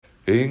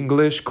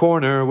English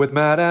Corner with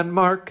Matt and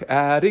Mark.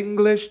 Add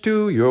English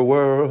to your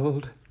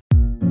world.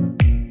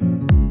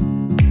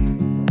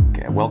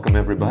 Okay, welcome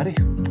everybody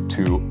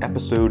to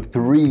episode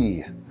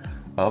 3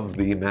 of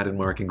the Matt and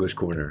Mark English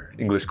Corner.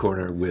 English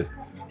Corner with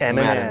M&M.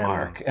 Matt and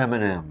Mark.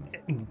 M&M.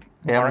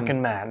 Mark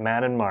and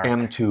Matt and Mark.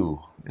 M2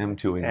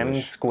 English. M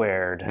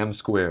squared. M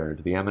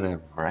squared, the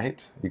M&M,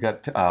 right? You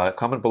got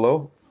comment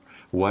below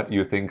what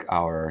you think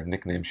our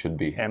nickname should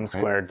be. M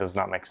squared does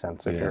not make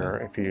sense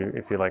if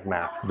you like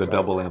math. The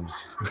double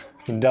M's.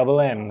 Double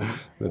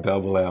M's. The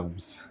double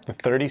M's. The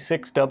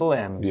 36 double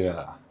M's.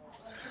 Yeah.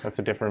 That's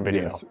a different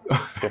video. Yes.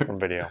 Different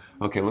video.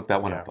 Okay, look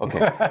that one up.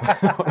 Okay.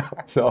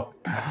 So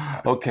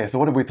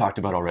what have we talked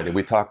about already?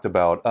 We talked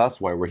about us,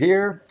 why we're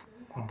here.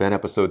 Then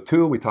episode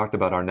 2, we talked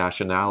about our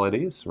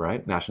nationalities,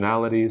 right?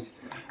 Nationalities.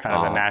 Kind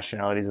of the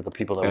nationalities of the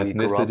people that we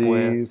grew up with.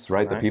 Ethnicities,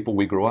 right? The people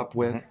we grew up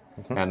with.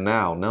 Mm-hmm. And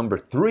now, number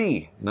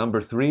three,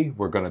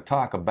 we're going to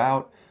talk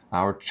about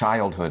our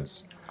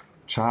childhoods.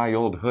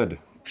 Childhood.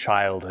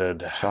 So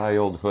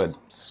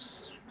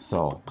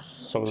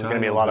there's going to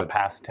be a lot of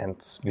past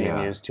tense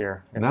being used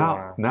here.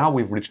 Now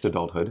we've reached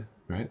adulthood,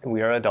 right?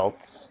 We are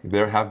adults.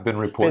 There have been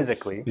reports.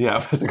 Physically. Yeah,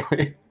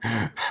 physically.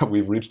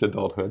 We've reached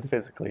adulthood.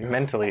 Physically.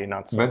 Mentally,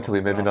 not so.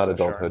 Mentally, maybe not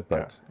adulthood,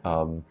 sure.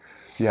 but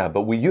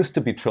but we used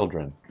to be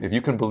children. If you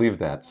can believe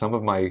that. Some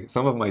of my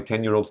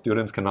 10-year-old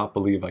students cannot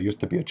believe I used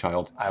to be a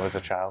child. I was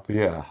a child.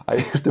 Yeah, I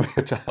used to be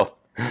a child.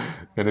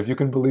 And if you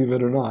can believe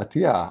it or not,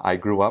 I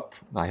grew up.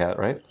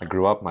 I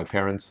grew up. My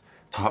parents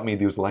taught me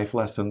these life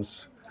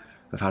lessons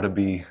of how to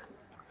be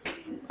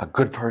a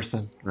good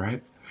person,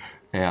 right?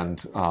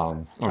 And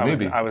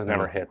I was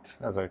never hit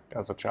as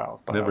a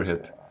child. But never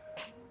hit.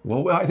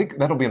 Well, I think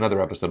that'll be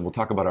another episode. We'll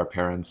talk about our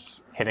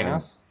parents hitting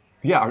us.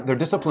 Yeah, their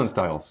discipline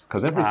styles.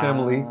 Because every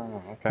family,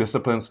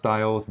 discipline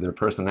styles, their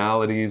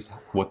personalities,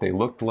 what they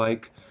looked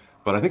like.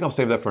 But I think I'll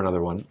save that for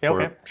another one.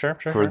 Yeah, sure.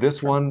 For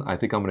this one, I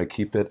think I'm going to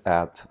keep it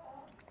at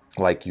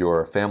like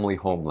your family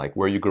home, like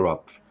where you grew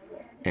up,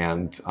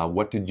 and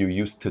what did you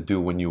used to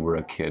do when you were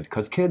a kid?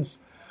 Because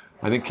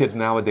I think kids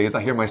nowadays,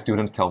 I hear my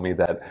students tell me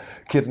that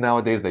kids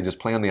nowadays, they just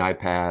play on the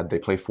iPad, they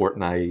play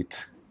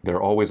Fortnite,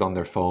 they're always on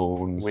their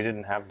phones. We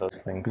didn't have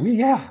those things.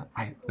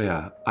 I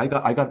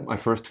got my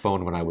first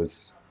phone when I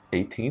was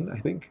 18, I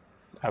think.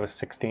 I was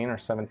 16 or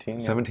 17.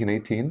 17,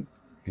 18.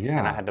 Yeah.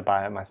 And I had to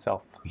buy it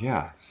myself.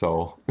 Yeah,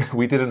 so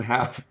we didn't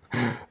have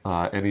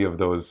any of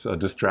those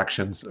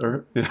distractions.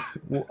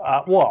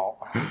 Well,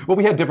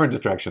 we had different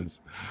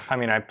distractions. I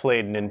mean, I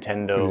played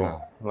Nintendo,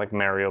 like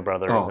Mario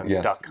Brothers and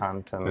Duck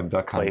Hunt and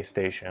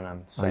PlayStation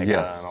and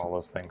Sega and all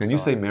those things. And you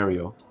say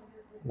Mario.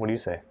 What do you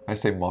say? I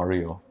say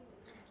Mario.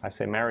 I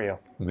say Mario.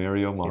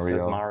 Mario. He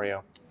says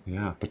Mario.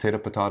 Yeah,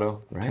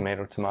 potato,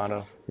 right?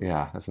 Tomato.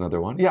 Yeah, that's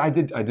another one. Yeah, I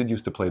did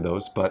used to play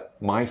those, but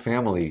my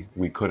family,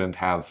 we couldn't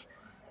have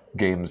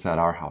games at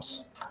our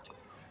house.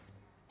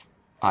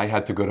 I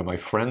had to go to my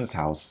friend's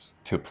house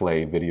to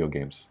play video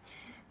games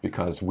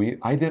because we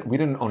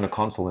didn't own a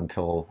console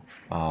until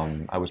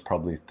I was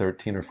probably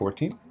 13 or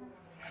 14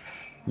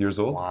 years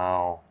old.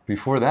 Wow.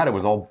 Before that, it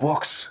was all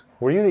books.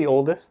 Were you the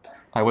oldest?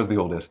 I was the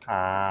oldest.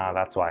 Ah,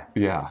 that's why.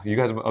 Yeah, you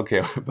guys,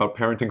 okay, about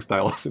parenting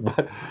styles,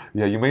 but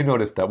yeah, you may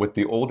notice that with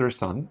the older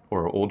son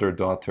or older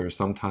daughter,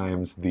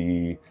 sometimes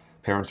the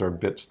parents are a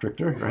bit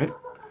stricter, right?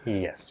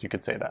 Yes, you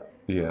could say that.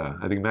 Yeah,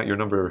 I think, Matt,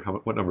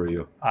 what number are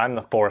you? I'm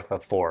the fourth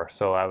of 4,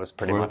 so I was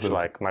pretty much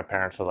like, my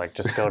parents were like,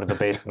 just go to the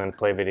basement,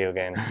 play video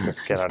games,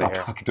 just get out of here.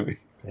 Stop talking to me.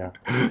 Yeah,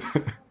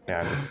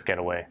 just get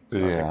away. So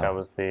I think that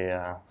was the,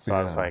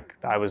 I was like,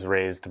 I was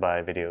raised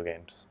by video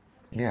games.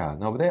 Yeah,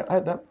 no, but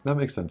that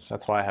makes sense.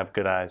 That's why I have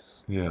good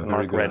eyes. Yeah,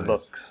 Mark read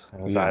books,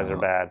 and his eyes are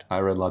bad. I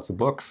read lots of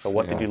books. So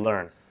what did you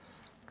learn?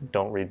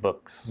 Don't read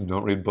books.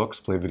 Don't read books,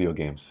 play video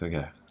games. So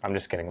yeah. I'm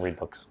just kidding, read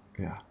books.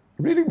 Yeah.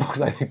 Reading books,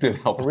 I think, did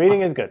help.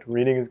 Reading is good.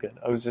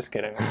 I was just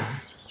kidding. I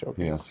was just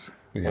joking. Yes.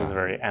 Yeah. It was a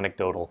very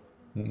anecdotal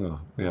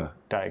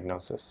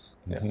diagnosis.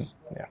 Mm-hmm. Yes.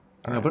 Yeah.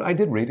 No, but I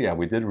did read. Yeah,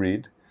 we did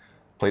read.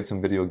 Played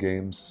some video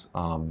games.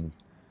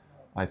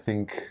 I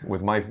think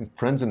with my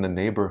friends in the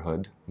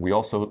neighborhood, we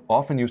also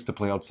often used to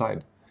play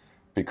outside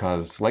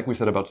because, like we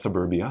said about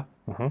suburbia,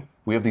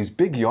 we have these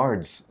big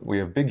yards. We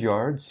have big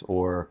yards,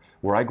 or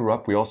where I grew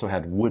up, we also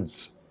had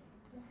woods.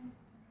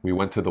 We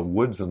went to the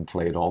woods and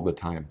played all the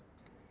time.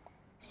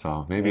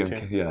 So maybe,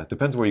 it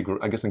depends where you grew.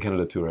 I guess in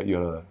Canada too, right? You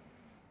had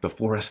the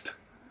forest.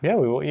 Yeah,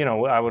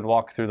 I would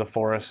walk through the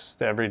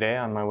forest every day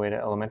on my way to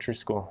elementary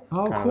school.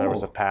 Oh, cool. There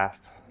was a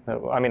path.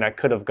 I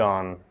could have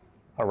gone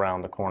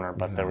around the corner,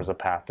 but there was a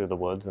path through the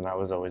woods, and that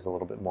was always a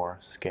little bit more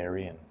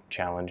scary and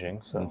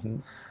challenging.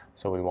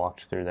 So we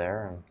walked through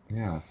there,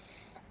 and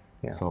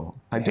so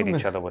I hit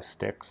each other with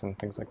sticks and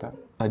things like that.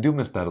 I do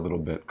miss that a little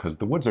bit because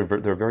the woods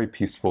they're very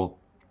peaceful,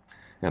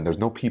 and there's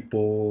no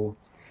people.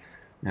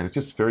 And it's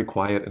just very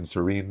quiet and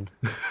serene.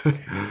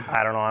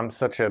 I don't know. I'm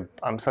such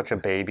a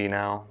baby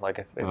now. Like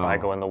if I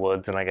go in the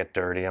woods and I get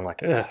dirty, I'm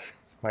like, ugh.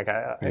 Like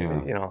I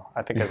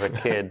think as a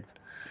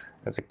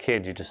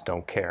kid, you just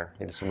don't care.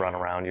 You just run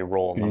around, you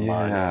roll in the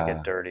mud, and you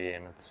get dirty,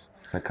 and it's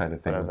that kind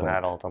of thing. But as an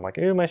adult, I'm like,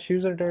 ew, my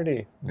shoes are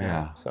dirty.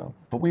 Yeah. So.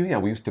 But we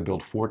used to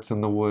build forts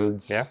in the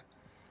woods. Yeah.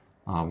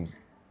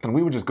 And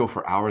we would just go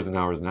for hours and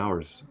hours and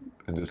hours,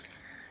 and just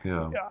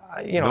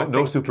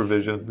no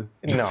supervision.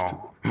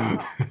 No,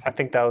 I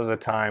think that was a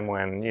time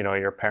when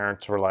your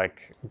parents were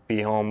like,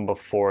 be home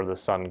before the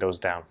sun goes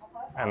down,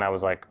 and I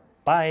was like,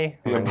 bye,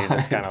 and then you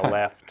just kind of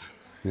left.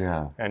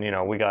 Yeah. And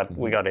we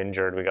got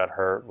injured, we got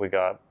hurt, we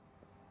got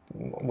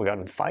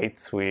in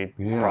fights, we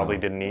probably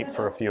didn't eat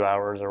for a few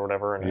hours or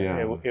whatever,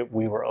 and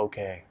we were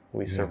okay.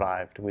 We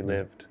survived. We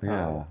lived. We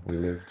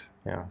lived.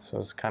 Yeah, so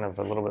it's kind of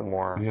a little bit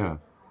more. Yeah.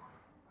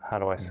 How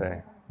do I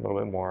say? A little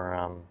bit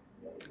more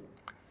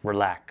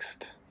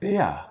relaxed.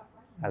 Yeah.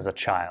 As a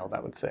child, I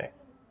would say.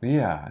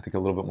 Yeah, I think a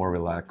little bit more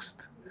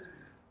relaxed.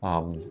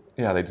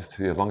 They just,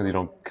 as long as you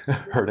don't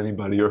hurt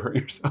anybody or hurt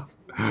yourself.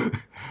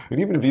 And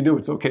even if you do,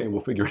 it's okay.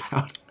 We'll figure it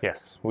out.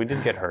 Yes, we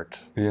did get hurt.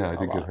 Yeah, I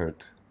did get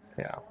hurt.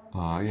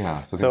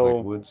 Yeah. So things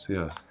like woods,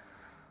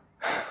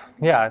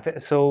 Yeah,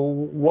 so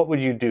what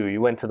would you do?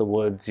 You went to the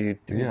woods.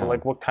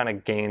 Like, what kind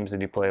of games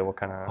did you play? What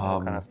kind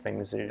of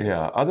things did you do?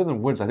 Yeah, other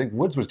than woods, I think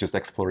woods was just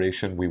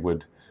exploration. We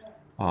would,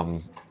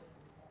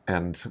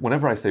 and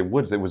whenever I say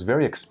woods, it was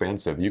very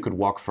expansive. You could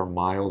walk for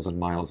miles and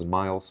miles and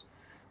miles,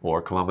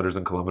 or kilometers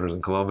and kilometers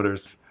and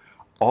kilometers,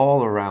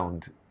 all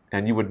around,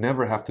 and you would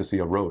never have to see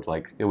a road.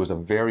 Like, it was a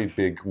very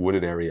big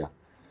wooded area.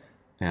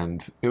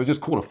 And it was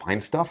just cool to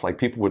find stuff. Like,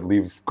 people would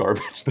leave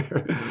garbage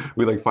there.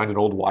 We'd like find an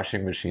old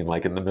washing machine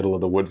like in the middle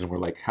of the woods, and we're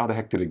like, how the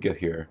heck did it get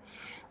here?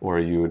 Or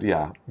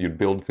you'd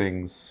build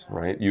things,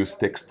 right? Use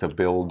sticks to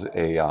build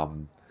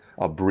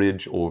a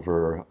bridge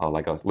over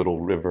like a little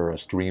river, a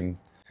stream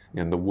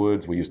in the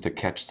woods. We used to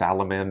catch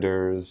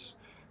salamanders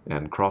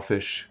and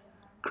crayfish,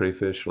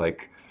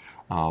 like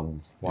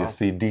you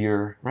see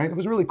deer, right? It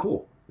was really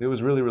cool. It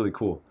was really, really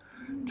cool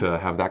to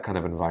have that kind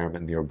of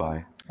environment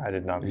nearby. I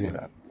did not see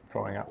that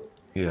growing up.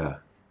 Yeah.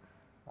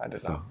 I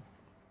did not.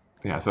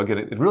 Yeah, so again,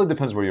 it really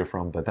depends where you're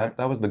from, but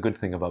that was the good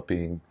thing about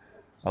being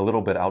a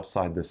little bit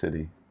outside the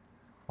city.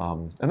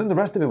 And then the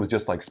rest of it was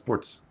just like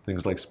sports,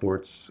 things like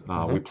sports.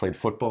 We played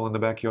football in the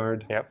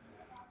backyard. Yep.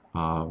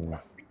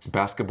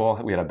 Basketball,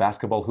 we had a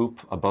basketball hoop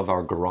above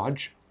our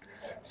garage.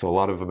 So a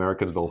lot of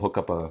Americans, they'll hook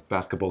up a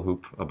basketball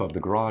hoop above the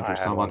garage or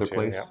some other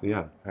place.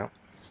 Yep. Yeah.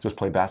 Just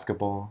play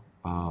basketball.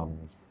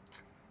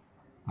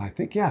 I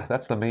think,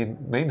 that's the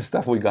main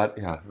stuff we got.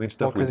 Yeah, main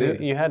stuff we did.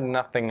 You had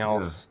nothing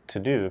else to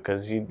do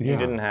because you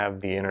didn't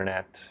have the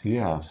internet.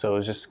 Yeah. So it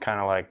was just kind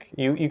of like,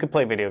 you could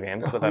play video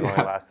games, but that only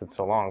lasted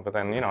so long. But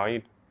then,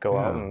 you'd go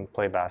out and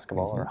play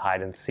basketball or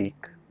hide and seek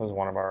was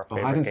one of our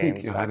favorite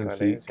games back in the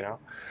days,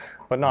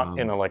 But not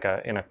in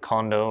a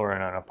condo or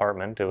in an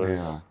apartment. It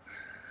was,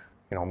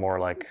 more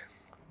like,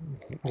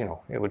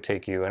 it would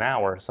take you an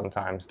hour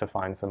sometimes to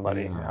find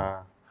somebody.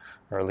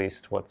 Or at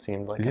least what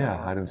seemed like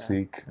hide and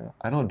seek. Yeah.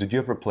 I don't know, did you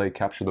ever play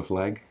Capture the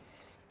Flag?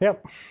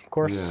 Yep,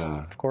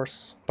 of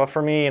course. But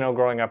for me,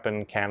 growing up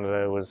in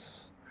Canada, it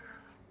was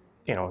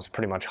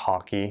pretty much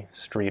hockey,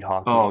 street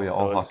hockey. Oh yeah,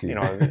 all hockey.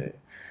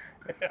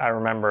 I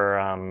remember,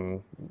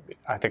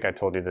 I think I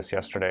told you this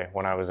yesterday,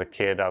 when I was a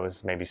kid, I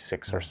was maybe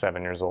 6 or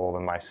 7 years old,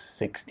 and my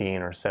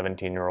 16 or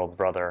 17-year-old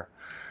brother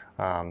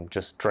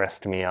just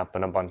dressed me up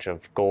in a bunch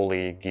of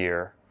goalie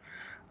gear.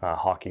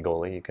 Hockey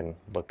goalie, you can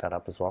look that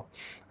up as well.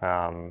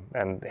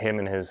 And him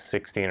and his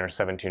 16 or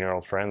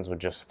 17-year-old friends would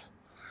just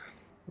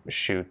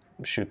shoot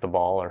the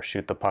ball or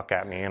shoot the puck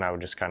at me, and I would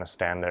just kind of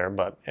stand there.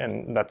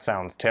 And that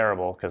sounds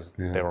terrible because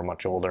they were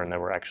much older and they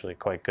were actually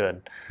quite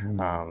good.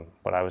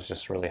 But I was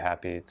just really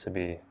happy to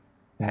be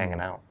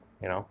hanging out.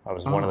 I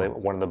was one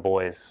of the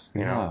boys.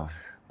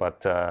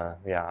 But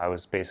I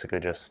was basically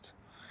just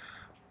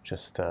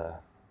a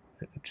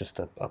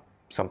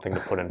something to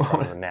put in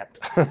front of the net.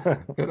 I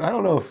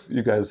don't know if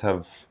you guys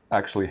have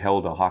actually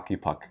held a hockey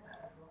puck,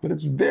 but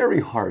it's very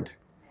hard.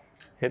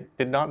 It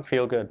did not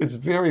feel good. It's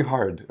very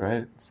hard,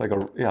 right? It's like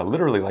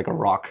literally like a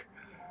rock.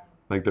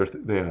 Like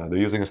they're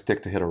using a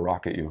stick to hit a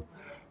rock at you.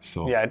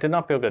 So it did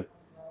not feel good.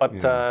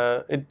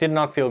 But it did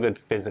not feel good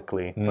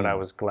physically, but I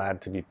was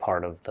glad to be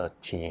part of the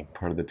team.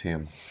 Part of the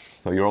team.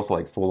 So you're also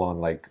like full on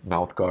like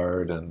mouth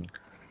guard and...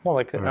 Well,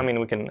 I mean,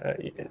 we can.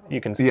 You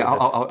can see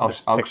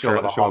this picture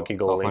of a hockey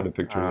goalie. I'll find a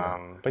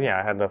picture. But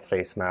I had the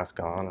face mask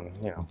on,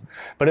 and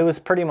But it was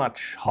pretty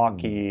much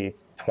hockey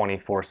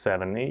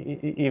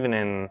 24/7. Even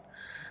in,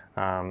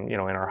 in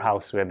our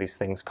house, we had these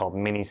things called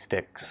mini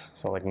sticks,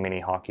 so like mini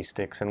hockey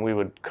sticks, and we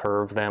would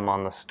curve them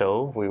on the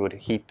stove. We would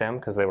heat them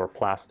because they were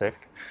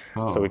plastic,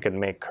 so we could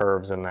make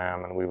curves in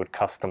them, and we would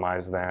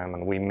customize them,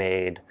 and we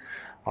made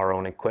our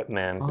own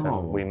equipment,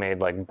 and we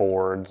made like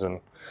boards and.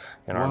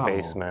 In our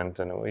basement,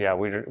 and we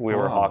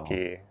were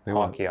hockey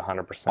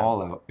 100%.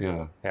 All out,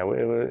 yeah. Yeah,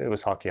 it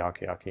was hockey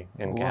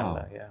in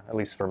Canada, at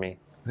least for me.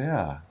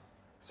 Yeah.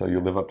 So you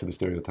live up to the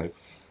stereotype.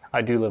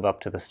 I do live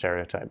up to the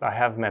stereotype. I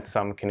have met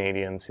some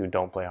Canadians who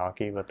don't play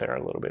hockey, but they're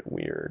a little bit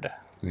weird.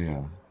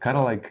 Yeah. Kind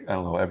of like, I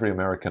don't know, every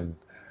American,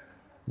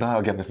 now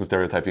again, this is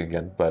stereotyping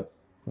again, but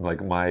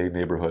like my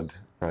neighborhood,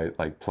 right,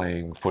 like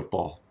playing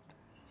football.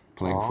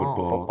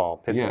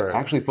 Football, Pittsburgh. Yeah,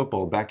 actually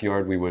football,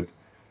 backyard, we would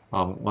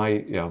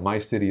My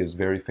city is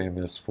very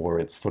famous for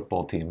its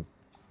football team,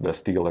 the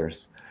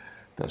Steelers.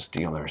 The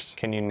Steelers.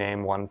 Can you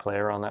name one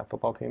player on that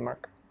football team,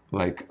 Mark?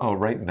 Like, oh,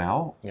 right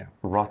now? Yeah.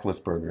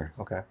 Roethlisberger.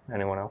 Okay.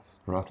 Anyone else?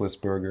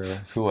 Roethlisberger.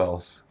 Who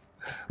else?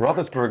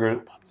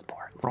 Roethlisberger.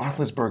 Sports.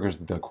 Roethlisberger's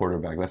the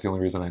quarterback. That's the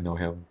only reason I know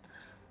him.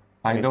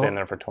 He's been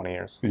there for 20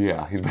 years.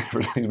 Yeah, he's been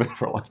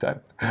for a long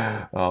time.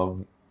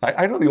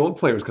 I know the old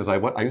players because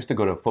I used to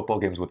go to football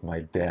games with my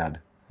dad.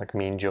 Like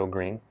Mean Joe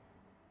Green?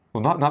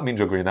 Well, not Mean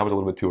Joe Green. That was a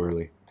little bit too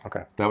early.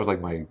 Okay. That was like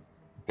when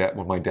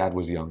my dad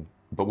was young.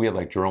 But we had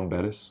like Jerome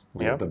Bettis.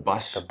 We had the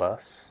bus. The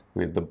bus.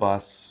 We had the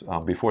bus.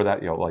 Before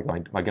that, like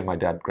my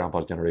dad,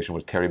 grandpa's generation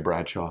was Terry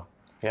Bradshaw.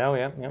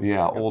 Yeah.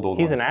 Yeah, old.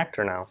 He's ones. an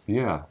actor now.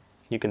 Yeah.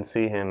 You can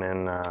see him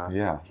in.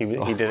 Yeah. He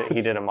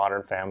did a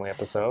Modern Family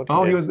episode.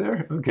 He was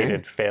there. Okay. He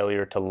did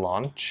Failure to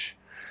Launch.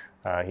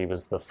 He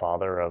was the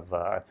father of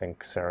I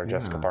think Sarah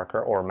Jessica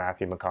Parker or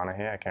Matthew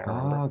McConaughey. I can't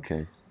remember. Oh,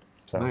 okay.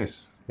 So,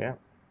 nice. Yeah.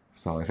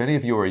 So if any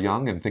of you are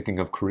young and thinking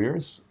of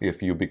careers,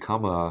 if you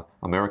become a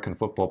American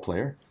football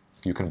player,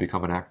 you can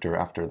become an actor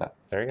after that.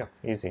 There you go.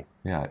 Easy.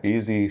 Yeah,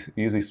 easy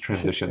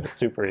transition.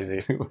 Super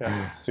easy.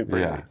 Yeah,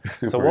 super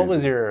easy. So what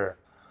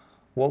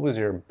was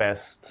your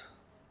best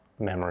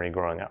memory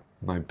growing up?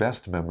 My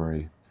best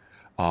memory.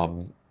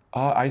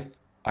 I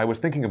was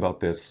thinking about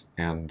this,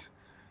 and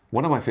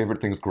one of my favorite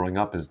things growing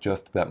up is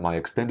just that my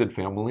extended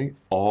family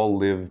all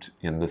lived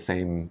in the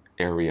same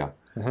area.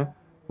 Mm-hmm.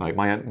 Like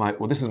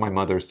this is my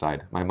mother's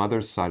side. My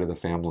mother's side of the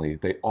family,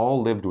 they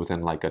all lived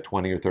within like a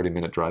 20 or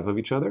 30-minute drive of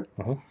each other.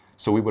 Mm-hmm.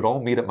 So we would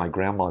all meet at my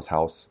grandma's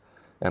house,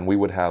 and we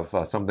would have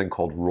something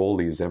called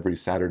rollies every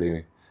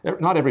Saturday.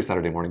 Not every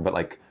Saturday morning, but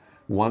like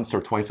once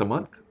or twice a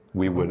month.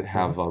 We would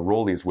have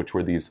rollies, which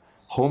were these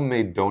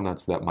homemade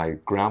donuts that my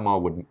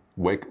grandma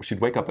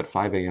she'd wake up at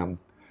 5 a.m.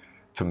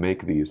 to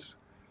make these.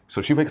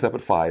 So she wakes up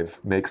at 5,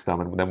 makes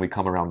them, and then we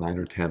come around 9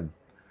 or 10.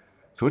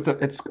 So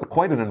it's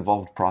quite an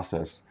involved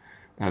process.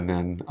 And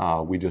then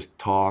we just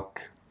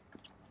talk,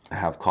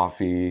 have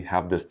coffee,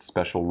 have this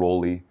special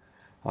rollie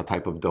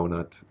type of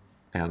donut,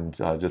 and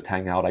just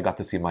hang out. I got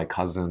to see my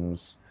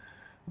cousins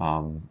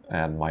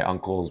and my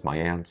uncles, my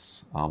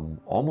aunts,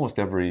 almost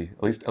at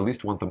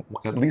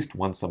least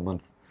once a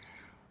month,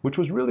 which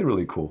was really,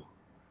 really cool.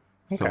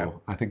 Okay.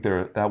 So I think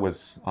that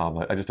was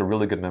just a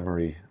really good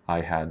memory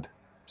I had.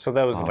 So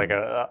that was like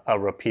a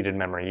repeated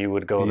memory. You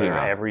would go there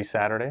every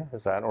Saturday,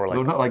 is that, or like?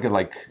 No, not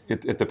like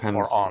it depends.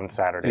 Or on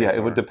Saturdays. Yeah,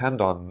 it would depend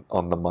on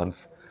the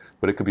month,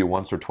 but it could be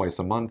once or twice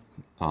a month.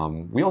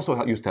 We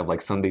also used to have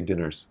like Sunday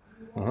dinners,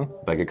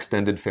 like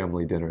extended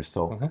family dinners.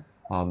 So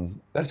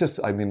that's just,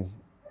 it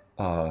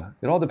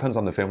all depends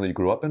on the family you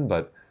grew up in,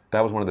 but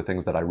that was one of the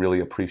things that I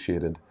really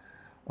appreciated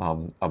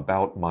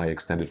about my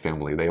extended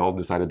family. They all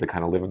decided to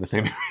kind of live in the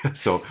same area,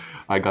 so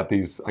I got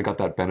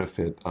that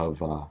benefit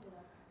of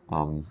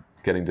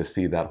getting to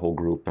see that whole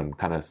group and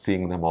kind of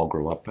seeing them all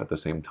grow up at the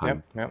same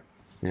time. Yep.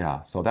 Yeah,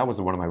 so that was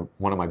one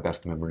of my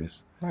best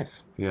memories.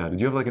 Nice. Yeah.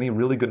 Did you have like any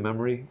really good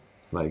memory?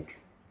 Like,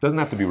 it doesn't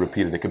have to be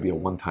repeated. It could be a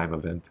one-time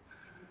event.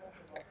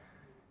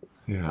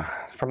 Yeah.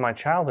 From my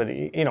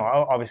childhood,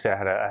 obviously I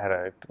had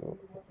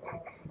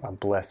a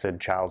blessed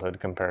childhood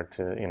compared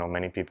to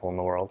many people in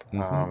the world.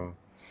 Mm-hmm.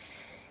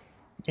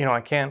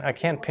 I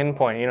can't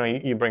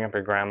pinpoint. You bring up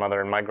your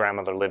grandmother, and my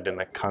grandmother lived in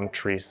the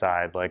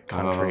countryside, like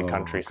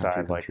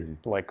countryside,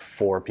 like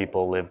 4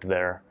 people lived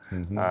there,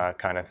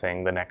 kind of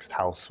thing. The next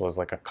house was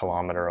like a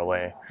kilometer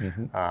away.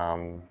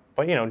 Mm-hmm.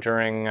 But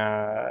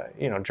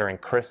during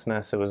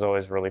Christmas, it was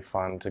always really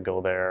fun to go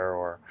there.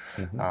 Or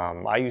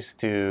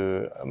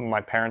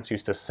my parents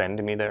used to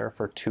send me there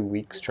for 2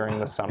 weeks during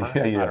the summer.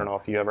 Yeah. I don't know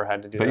if you ever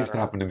had to do that. That used to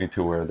happen to me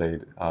too, where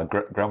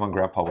grandma and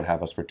grandpa would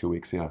have us for 2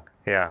 weeks. Yeah.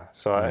 Yeah.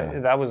 So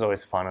that was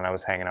always fun, and I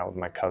was hanging out with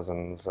my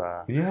cousins.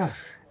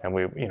 And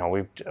we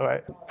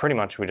pretty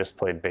much we just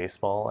played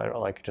baseball.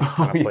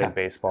 Played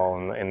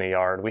baseball in the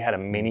yard. We had a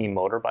mini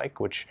motorbike,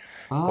 which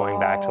going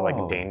back to like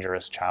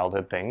dangerous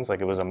childhood things,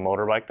 like it was a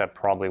motorbike that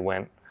probably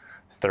went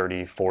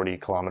 30, 40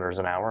 kilometers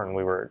an hour, and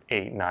we were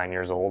 8, 9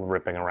 years old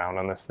ripping around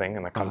on this thing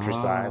in the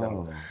countryside.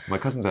 My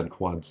cousins had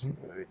quads.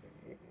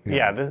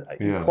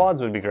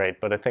 Quads would be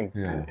great, but I think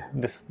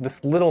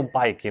this little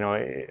bike,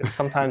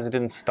 sometimes it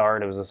didn't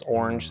start. It was this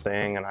orange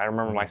thing, and I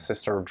remember my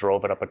sister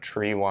drove it up a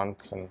tree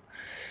once, and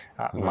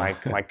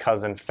my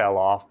cousin fell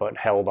off but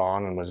held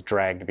on and was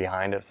dragged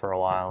behind it for a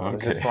while. It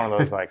was just one of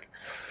those like,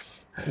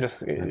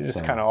 just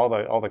kind of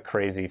all the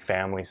crazy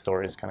family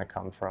stories kind of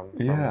come from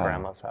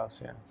grandma's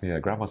house. Yeah,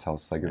 grandma's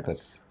house. Like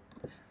that's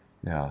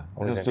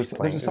There's just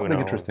something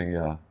interesting.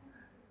 Yeah,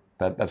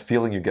 that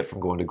feeling you get from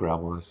going to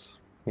grandma's.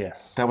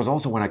 Yes. That was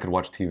also when I could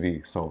watch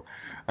TV. So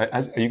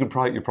you're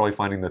probably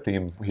finding the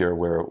theme here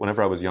where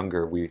whenever I was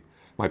younger,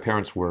 my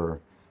parents were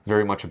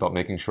very much about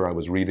making sure I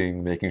was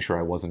reading, making sure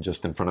I wasn't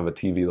just in front of a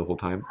TV the whole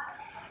time.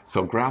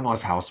 So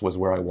grandma's house was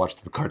where I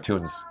watched the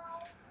cartoons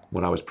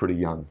when I was pretty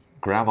young.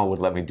 Grandma would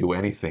let me do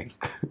anything.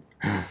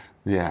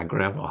 Yeah,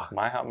 grandma.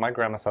 My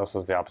grandma's house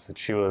was the opposite.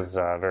 She was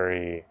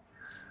very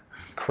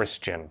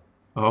Christian.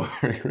 Oh,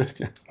 very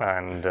Christian.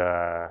 And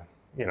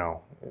you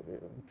know,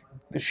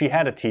 she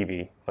had a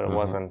TV, but it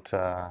wasn't.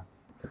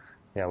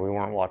 Yeah, we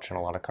weren't watching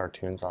a lot of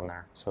cartoons on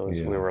there. So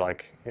we were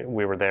like,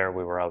 we were there,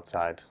 we were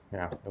outside.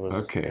 Yeah, it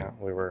was. Okay. Yeah,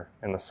 we were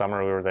in the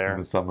summer. We were there. In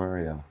the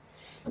summer,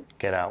 yeah.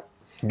 Get out.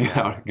 Get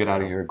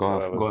out of here. Go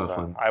have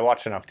fun. I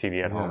watch enough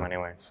TV at home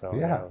anyway, so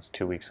it was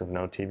 2 weeks of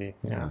no TV.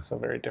 Yeah, so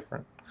very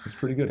different. It's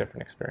pretty good.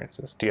 Different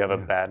experiences. Do you have a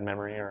bad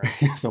memory or?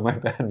 So my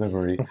bad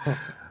memory,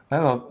 I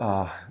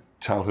love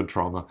childhood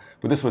trauma,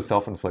 but this was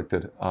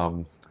self-inflicted.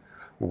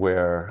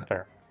 Where That's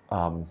fair.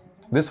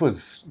 This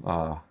was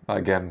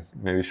again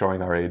maybe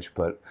showing our age,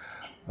 but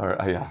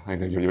yeah, I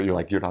know you're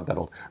like you're not that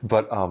old.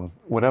 But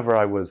whenever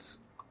I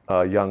was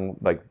young,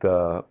 like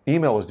the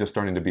email was just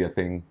starting to be a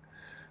thing.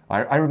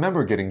 I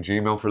remember getting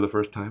Gmail for the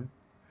first time.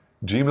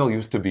 Gmail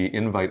used to be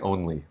invite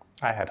only.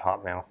 I had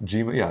Hotmail.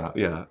 Gmail,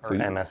 yeah. Or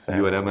MSN.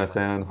 You had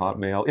MSN,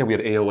 Hotmail. Yeah, we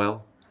had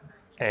AOL.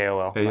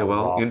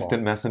 AOL.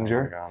 Instant Messenger.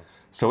 Oh my God.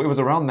 So it was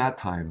around that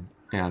time,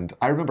 and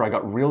I remember I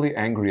got really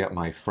angry at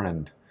my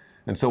friend.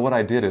 And so what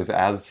I did is,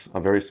 as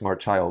a very smart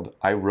child,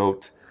 I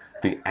wrote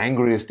the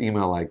angriest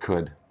email I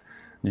could,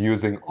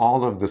 using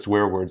all of the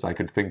swear words I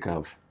could think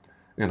of,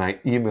 and I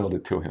emailed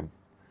it to him,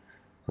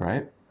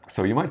 right?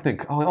 So you might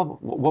think, oh,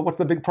 well, what's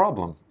the big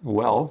problem?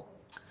 Well,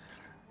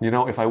 you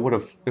know, if I would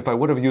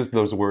have used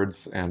those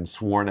words and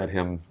sworn at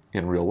him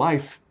in real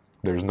life,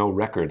 there's no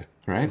record,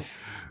 right?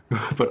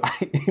 But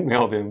I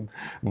emailed him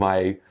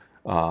my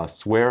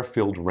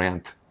swear-filled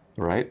rant,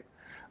 right?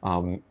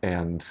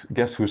 And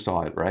guess who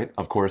saw it, right?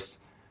 Of course,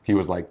 he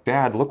was like,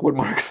 "Dad, look what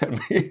Mark sent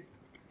me."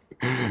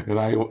 And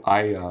I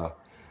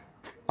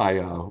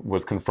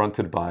was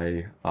confronted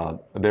by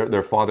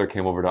their father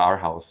came over to our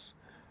house,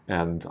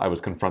 and I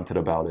was confronted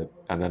about it.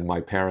 And then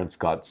my parents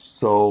got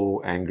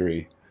so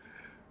angry.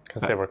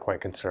 Because they were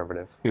quite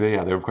conservative.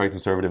 Yeah, they were quite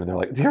conservative, and they're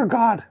like, "Dear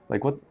God,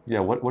 like what? Yeah,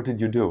 what did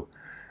you do?"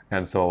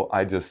 And so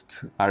I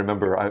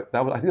remember I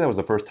think that was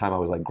the first time I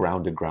was like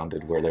grounded,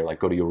 where they're like,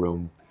 "Go to your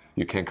room,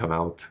 you can't come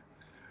out."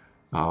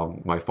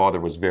 My father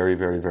was very,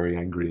 very, very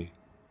angry,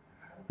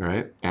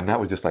 right? And that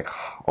was just like,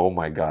 oh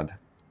my God.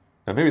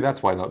 And maybe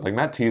that's why, like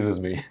Matt teases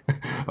me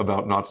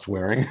about not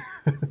swearing.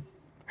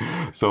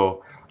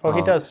 So. Well,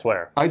 he does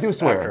swear. I do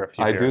swear. After a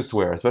few I beers. do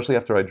swear, especially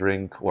after I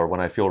drink or when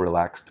I feel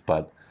relaxed.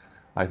 But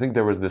I think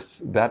there was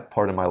that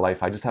part of my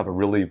life. I just have a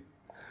really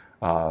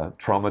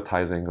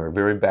traumatizing or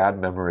very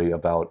bad memory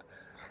about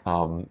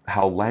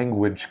how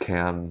language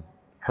can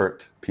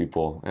hurt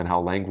people and how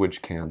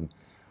language can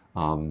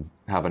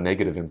have a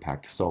negative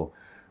impact. So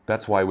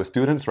that's why with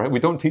students, right, we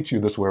don't teach you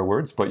the swear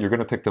words, but you're going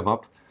to pick them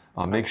up.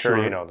 Make sure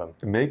you know them.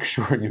 Make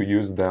sure you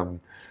use them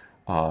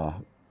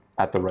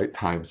at the right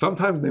time.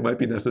 Sometimes they might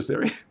be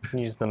necessary.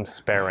 Use them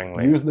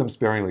sparingly. Use them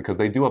sparingly because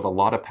they do have a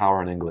lot of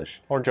power in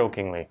English. Or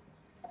jokingly.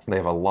 They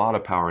have a lot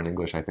of power in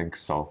English, I think.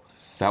 So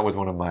that was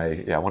one of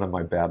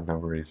my bad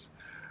memories.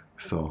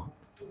 So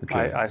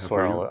okay. I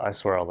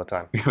swear all the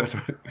time. That's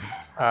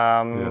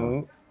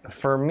right.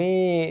 For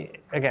me,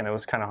 again, it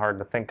was kind of hard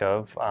to think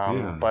of,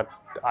 but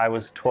I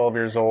was 12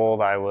 years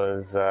old. I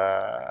was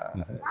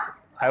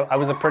I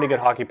was a pretty good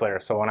hockey player.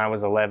 So when I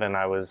was 11,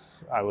 I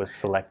was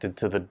selected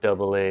to the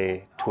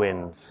AA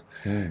Twins,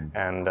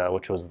 and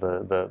which was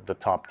the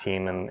top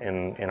team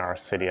in our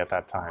city at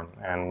that time.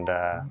 And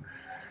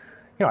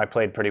you know, I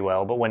played pretty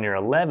well. But when you're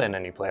 11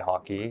 and you play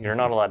hockey, you're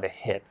not allowed to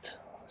hit.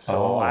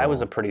 So I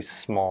was a pretty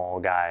small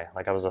guy.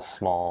 Like I was a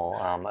small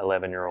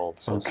 11-year-old,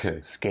 so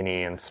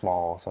skinny and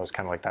small. So I was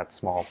kind of like that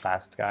small,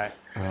 fast guy.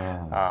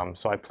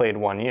 So I played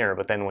 1 year,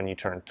 but then when you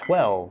turn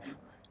 12,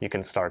 you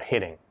can start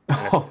hitting.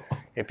 And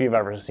if you've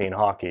ever seen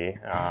hockey,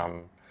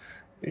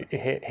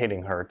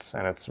 hitting hurts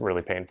and it's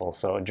really painful.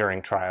 So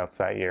during tryouts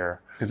that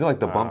year, is it like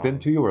the bump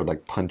into you or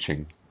like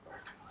punching?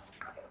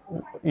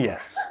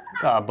 Yes,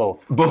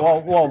 both.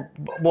 Well,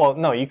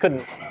 no, you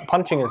couldn't.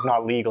 Punching is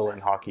not legal in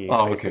hockey,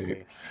 basically.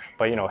 Okay.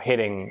 But you know,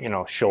 hitting, you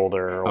know,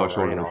 shoulder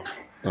or you know.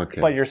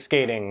 Okay. But you're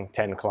skating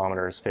 10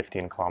 kilometers,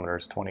 15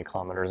 kilometers, 20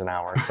 kilometers an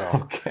hour.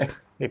 So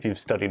if you've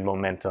studied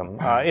momentum,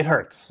 it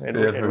hurts. It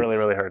really,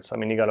 really hurts. I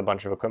mean, you got a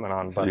bunch of equipment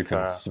on, but you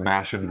can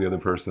smash into the other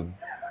person.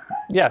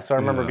 Yeah, so I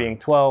remember being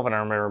 12, and I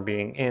remember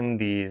being in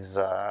these,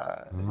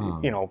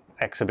 you know,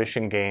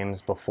 exhibition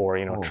games before,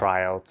 you know,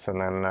 tryouts,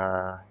 and then,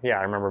 I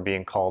remember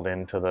being called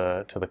into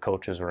the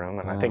coach's room,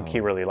 and I think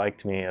he really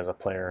liked me as a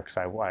player because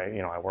I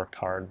worked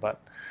hard, but,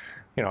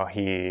 you know,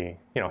 he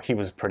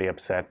was pretty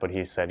upset, but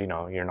he said, you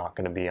know, you're not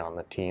going to be on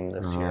the team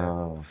this year,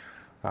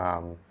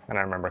 and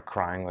I remember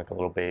crying like a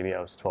little baby.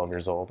 I was 12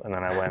 years old, and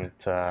then I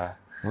went.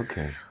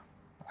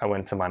 I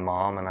went to my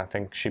mom, and I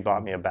think she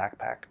bought me a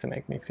backpack to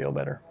make me feel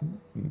better.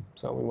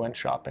 So we went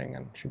shopping,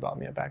 and she bought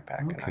me a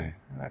backpack,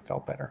 and I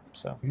felt better.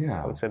 So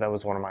I would say that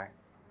was one of my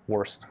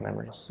worst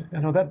memories. I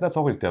know that's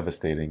always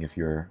devastating if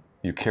you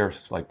care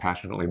like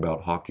passionately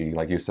about hockey,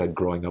 like you said,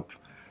 growing up.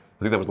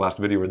 I think that was last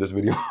video or this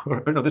video,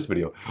 or no, this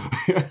video,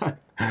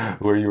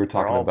 where you were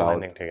talking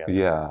about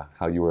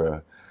how you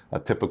were a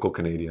typical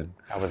Canadian.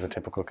 I was a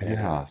typical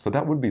Canadian. Yeah, so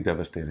that would be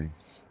devastating.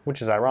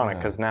 Which is ironic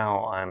because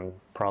now I'm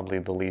probably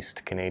the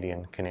least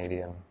Canadian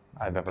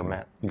I've ever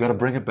met. You got to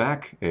bring it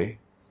back, eh?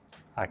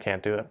 I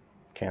can't do it.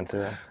 Can't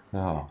do it.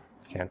 No.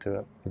 Can't do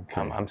it.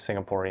 Okay. I'm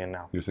Singaporean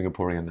now. You're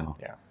Singaporean now.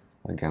 Yeah.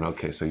 Again,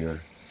 okay, so you're,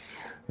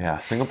 yeah,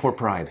 Singapore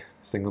pride.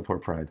 Singapore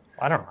pride.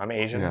 I don't know. I'm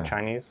Asian, Yeah.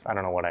 Chinese. I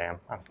don't know what I am.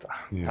 I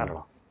don't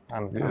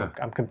know.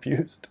 I'm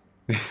confused.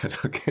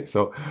 Okay,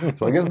 so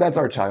I guess that's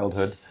our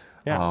childhood.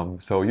 Yeah.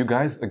 So you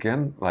guys,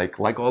 again, like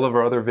all of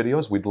our other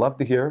videos, we'd love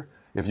to hear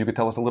if you could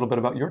tell us a little bit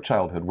about your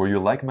childhood. Were you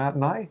like Matt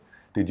and I?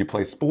 Did you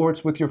play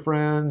sports with your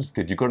friends?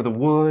 Did you go to the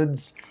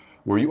woods?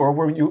 Did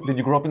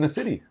you grow up in the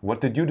city? What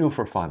did you do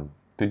for fun?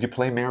 Did you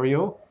play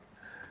Mario?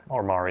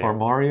 Or Mario. Or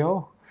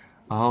Mario?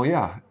 Oh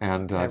yeah,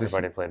 and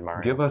Everybody played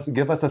Mario. give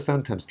us a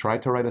sentence. Try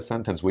to write a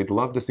sentence. We'd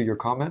love to see your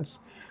comments.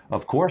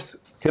 Of course,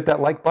 hit that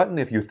like button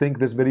if you think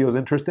this video is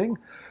interesting.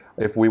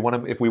 If we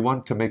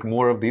want to make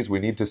more of these, we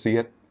need to see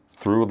it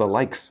through the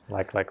likes.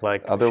 Like.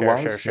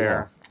 Otherwise,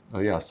 share.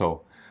 Yeah.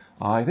 So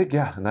I think,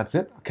 yeah, and that's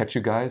it. I'll catch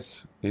you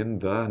guys in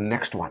the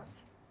next one.